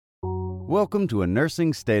Welcome to A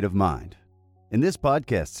Nursing State of Mind. In this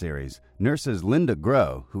podcast series, nurses Linda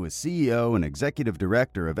Groh, who is CEO and Executive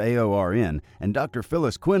Director of AORN, and Dr.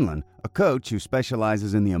 Phyllis Quinlan, a coach who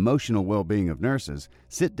specializes in the emotional well-being of nurses,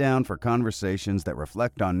 sit down for conversations that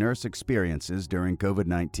reflect on nurse experiences during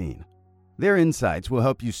COVID-19. Their insights will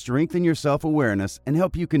help you strengthen your self-awareness and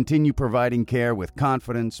help you continue providing care with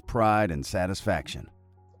confidence, pride, and satisfaction.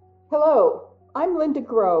 Hello. I'm Linda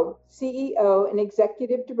Groh, CEO and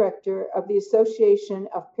Executive Director of the Association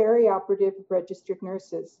of Perioperative Registered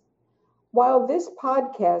Nurses. While this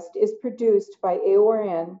podcast is produced by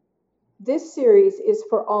AORN, this series is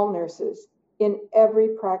for all nurses in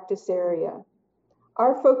every practice area.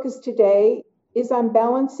 Our focus today is on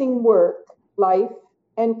balancing work, life,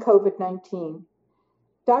 and COVID-19.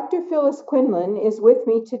 Dr. Phyllis Quinlan is with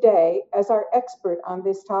me today as our expert on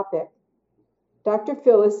this topic. Dr.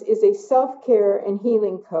 Phyllis is a self-care and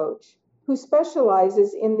healing coach who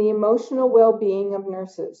specializes in the emotional well-being of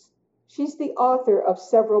nurses. She's the author of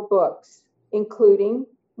several books, including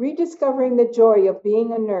Rediscovering the Joy of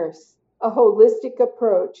Being a Nurse, a Holistic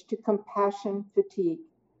Approach to Compassion Fatigue.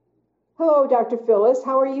 Hello, Dr. Phyllis.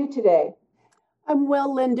 How are you today? I'm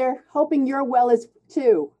well, Linda. Hoping you're well as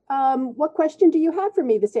too. What question do you have for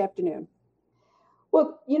me this afternoon?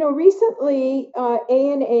 Well, recently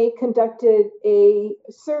ANA conducted a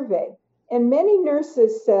survey, and many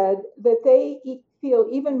nurses said that they feel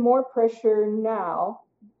even more pressure now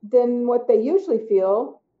than what they usually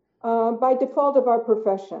feel by default of our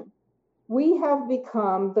profession. We have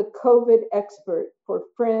become the COVID expert for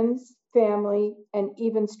friends, family, and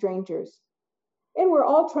even strangers. And we're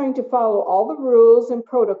all trying to follow all the rules and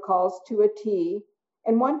protocols to a T,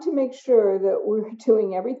 and want to make sure that we're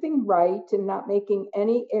doing everything right and not making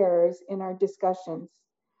any errors in our discussions.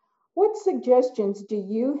 What suggestions do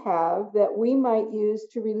you have that we might use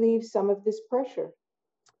to relieve some of this pressure?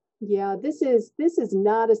 Yeah, this is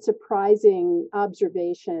not a surprising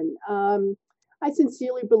observation. I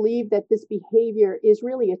sincerely believe that this behavior is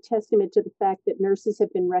really a testament to the fact that nurses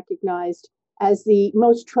have been recognized as the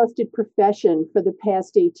most trusted profession for the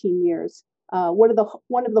past 18 years. One of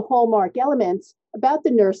the hallmark elements about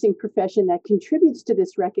the nursing profession that contributes to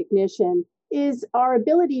this recognition is our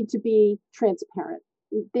ability to be transparent.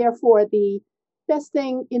 Therefore, the best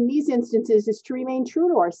thing in these instances is to remain true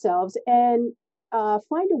to ourselves and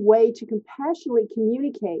find a way to compassionately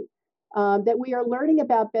communicate that we are learning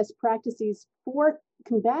about best practices for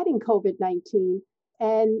combating COVID-19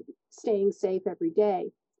 and staying safe every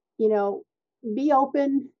day. Be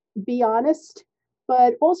open, be honest,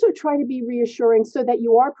 but also try to be reassuring so that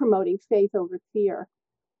you are promoting faith over fear.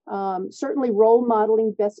 Certainly, role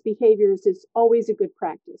modeling best behaviors is always a good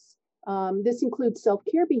practice. This includes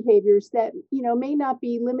self-care behaviors that may not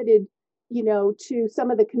be limited, to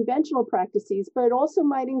some of the conventional practices, but it also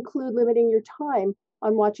might include limiting your time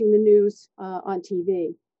on watching the news on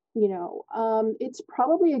TV. It's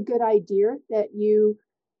probably a good idea that you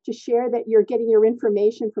to share that you're getting your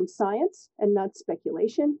information from science and not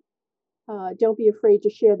speculation. Don't be afraid to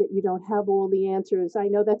share that you don't have all the answers. I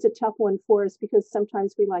know that's a tough one for us because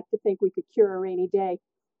sometimes we like to think we could cure a rainy day.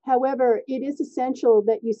 However, it is essential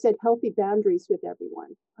that you set healthy boundaries with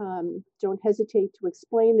everyone. Don't hesitate to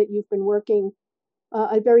explain that you've been working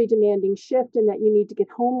a very demanding shift and that you need to get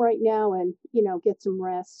home right now and, get some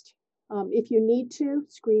rest. If you need to,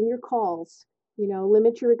 screen your calls.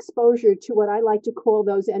 Limit your exposure to what I like to call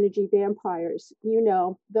those energy vampires.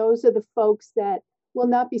 Those are the folks that will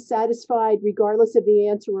not be satisfied regardless of the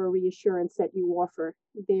answer or reassurance that you offer.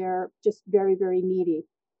 They're just very, very needy.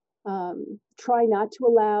 Try not to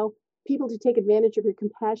allow people to take advantage of your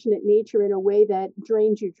compassionate nature in a way that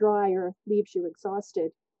drains you dry or leaves you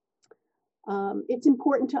exhausted. It's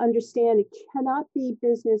important to understand it cannot be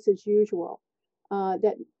business as usual.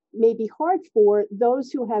 That may be hard for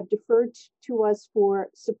those who have deferred to us for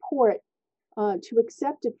support to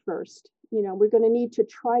accept it first. We're going to need to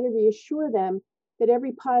try to reassure them that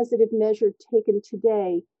every positive measure taken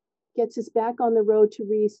today gets us back on the road to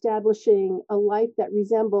reestablishing a life that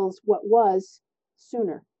resembles what was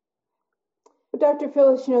sooner. Dr.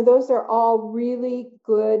 Phyllis, those are all really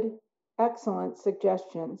good, excellent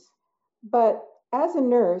suggestions. But as a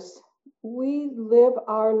nurse, we live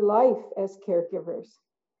our life as caregivers.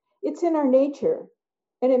 It's in our nature,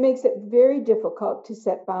 and it makes it very difficult to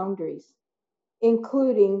set boundaries,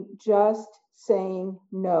 including just saying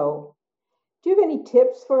no. Do you have any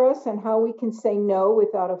tips for us on how we can say no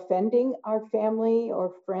without offending our family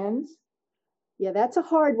or friends? Yeah, that's a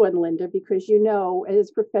hard one, Linda, because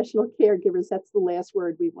as professional caregivers, that's the last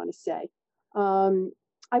word we want to say.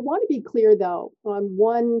 I want to be clear, though, on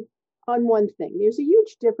one thing. There's a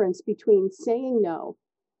huge difference between saying no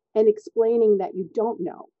and explaining that you don't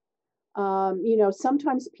know.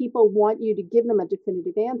 Sometimes people want you to give them a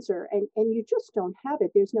definitive answer, and you just don't have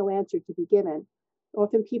it. There's no answer to be given.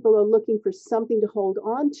 Often people are looking for something to hold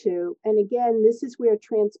on to. And again, this is where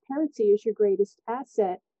transparency is your greatest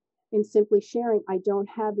asset in simply sharing, I don't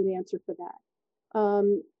have an answer for that.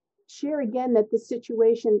 Share again that this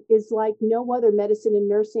situation is like no other medicine and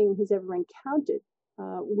nursing has ever encountered.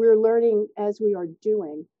 We're learning as we are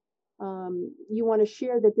doing. You want to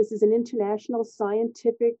share that this is an international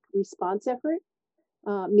scientific response effort,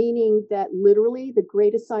 meaning that literally the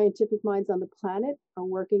greatest scientific minds on the planet are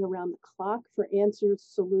working around the clock for answers,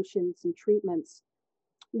 solutions, and treatments.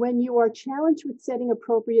 When you are challenged with setting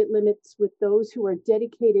appropriate limits with those who are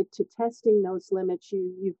dedicated to testing those limits,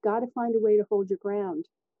 you've got to find a way to hold your ground.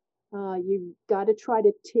 You've got to try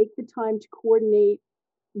to take the time to coordinate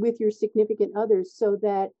with your significant others so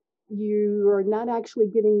that you are not actually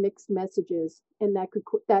giving mixed messages, and that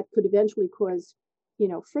could eventually cause,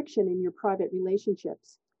 friction in your private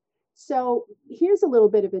relationships. So here's a little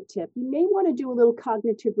bit of a tip. You may want to do a little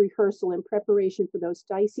cognitive rehearsal in preparation for those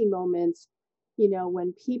dicey moments,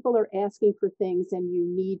 when people are asking for things and you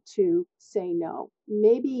need to say no.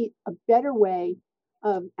 Maybe a better way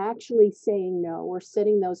of actually saying no or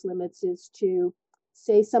setting those limits is to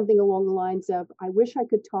say something along the lines of, I wish I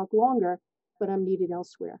could talk longer, but I'm needed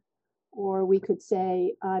elsewhere. Or we could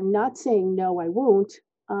say, I'm not saying no, I won't.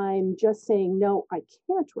 I'm just saying no, I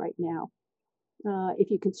can't right now. If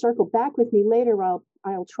you can circle back with me later,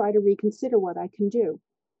 I'll try to reconsider what I can do.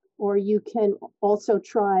 Or you can also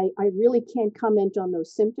try, I really can't comment on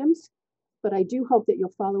those symptoms, but I do hope that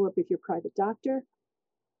you'll follow up with your private doctor.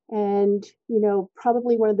 And,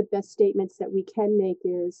 probably one of the best statements that we can make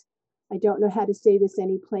is, I don't know how to say this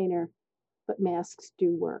any plainer, but masks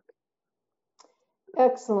do work.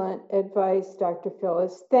 Excellent advice, Dr.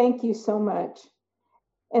 Phyllis. Thank you so much.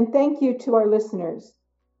 And thank you to our listeners.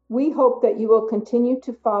 We hope that you will continue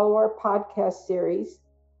to follow our podcast series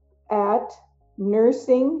at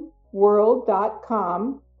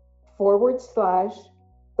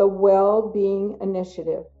nursingworld.com/The Wellbeing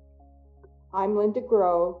Initiative. I'm Linda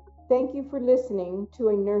Groh. Thank you for listening to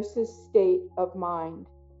A Nurse's State of Mind.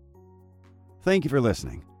 Thank you for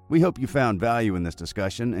listening. We hope you found value in this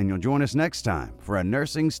discussion, and you'll join us next time for A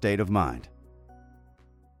Nursing State of Mind.